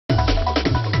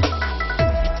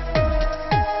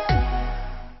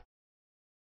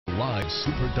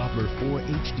Super Doppler 4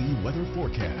 HD weather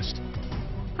forecast.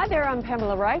 Hi there, I'm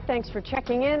Pamela Wright. Thanks for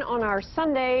checking in on our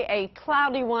Sunday, a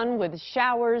cloudy one with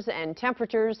showers and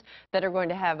temperatures that are going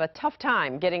to have a tough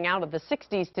time getting out of the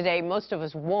 60s today. Most of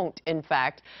us won't, in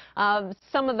fact.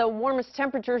 Some of the warmest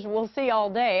temperatures we'll see all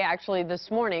day, actually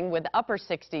this morning, with upper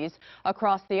 60s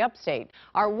across the upstate.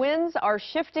 Our winds are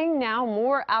shifting now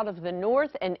more out of the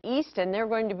north and east, and they're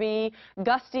going to be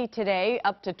gusty today,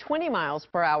 up to 20 miles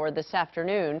per hour this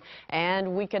afternoon,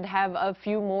 and we could have a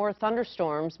few more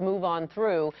thunderstorms move on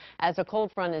through as a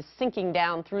cold front is sinking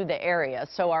down through the area.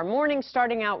 So our morning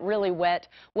starting out really wet.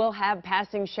 We'll have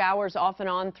passing showers off and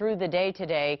on through the day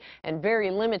today and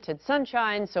very limited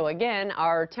sunshine. So again,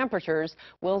 our temperatures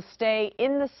will stay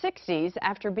in the 60s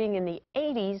after being in the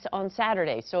 80s on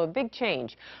Saturday. So a big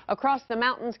change. Across the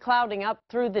mountains, clouding up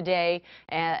through the day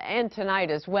and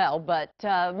tonight as well. But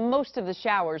most of the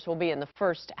showers will be in the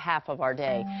first half of our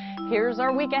day. Here's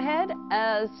our week ahead.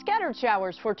 Scattered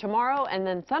showers for tomorrow and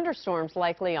then thunderstorms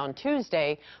likely on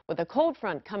Tuesday with a cold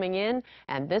front coming in,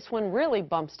 and this one really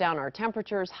bumps down our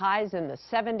temperatures. Highs in the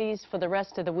 70s for the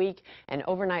rest of the week and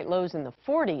overnight lows in the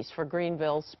 40s for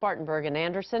Greenville, Spartanburg, and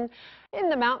Anderson. In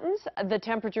the mountains, the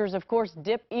temperatures, of course,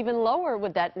 dip even lower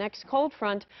with that next cold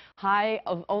front. High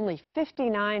of only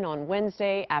 59 on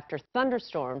Wednesday after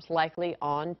thunderstorms likely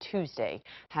on Tuesday.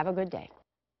 Have a good day.